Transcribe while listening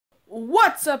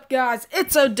What's up, guys?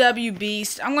 It's OW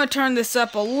Beast. I'm going to turn this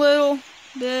up a little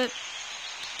bit.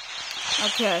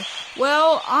 Okay.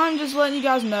 Well, I'm just letting you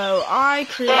guys know I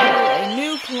created a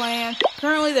new clan.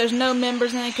 Currently, there's no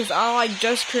members in it because I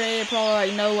just created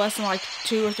probably no less than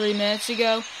 2 or 3 minutes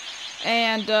ago.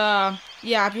 And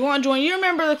yeah, if you want to join, you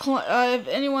remember the clan. If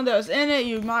anyone that was in it,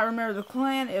 you might remember the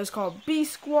clan. It was called B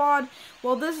Squad.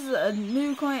 Well, this is a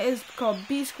new clan. It's called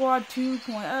B Squad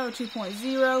 2.0,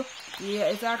 2.0. Yeah,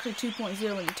 it's actually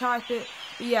 2.0 when you type it.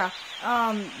 But yeah,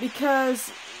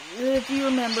 because if you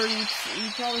remember, you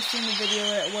probably seen the video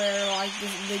where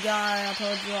the guy I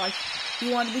told you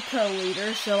he wanted to be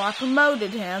co-leader, so I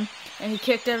promoted him and he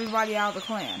kicked everybody out of the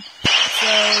clan.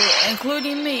 So,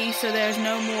 including me, so there's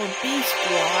no more B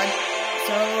Squad.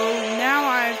 So now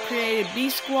I've created B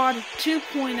Squad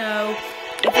 2.0.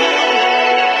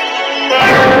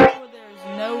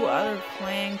 There's no other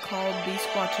clan called B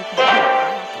Squad 2.0. I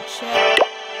have to check.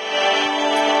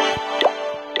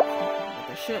 But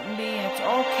there shouldn't be, and it's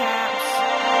all caps.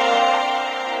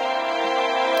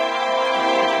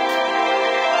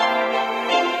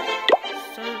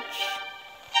 Search.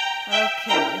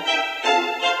 Okay.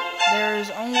 There's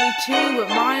only 2, but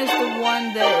mine is the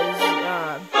one that is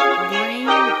green,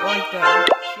 like the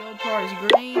shield part is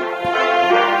green.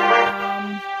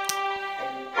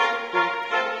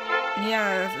 And,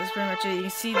 yeah, that's pretty much it. You can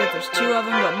see that there's 2 of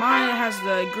them, but mine has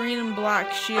the green and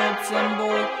black shield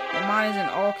symbol, and mine is in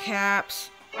all caps.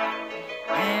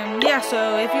 And yeah,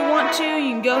 so if you want to,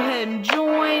 you can go ahead and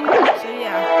join. So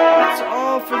yeah, that's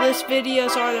all for this video.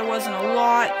 Sorry there wasn't a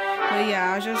lot. But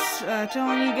yeah, I was just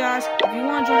telling you guys, if you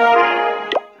want to join,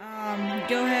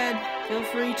 go ahead, feel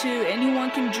free to.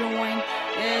 Anyone can join.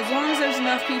 As long as there's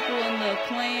enough people in the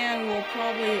clan, we'll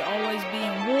probably always be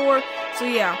in war. So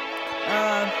yeah,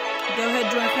 go ahead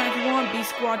and join the clan if you want. B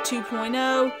Squad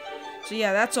 2.0. So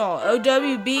yeah, that's all.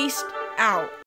 OW Beast, out.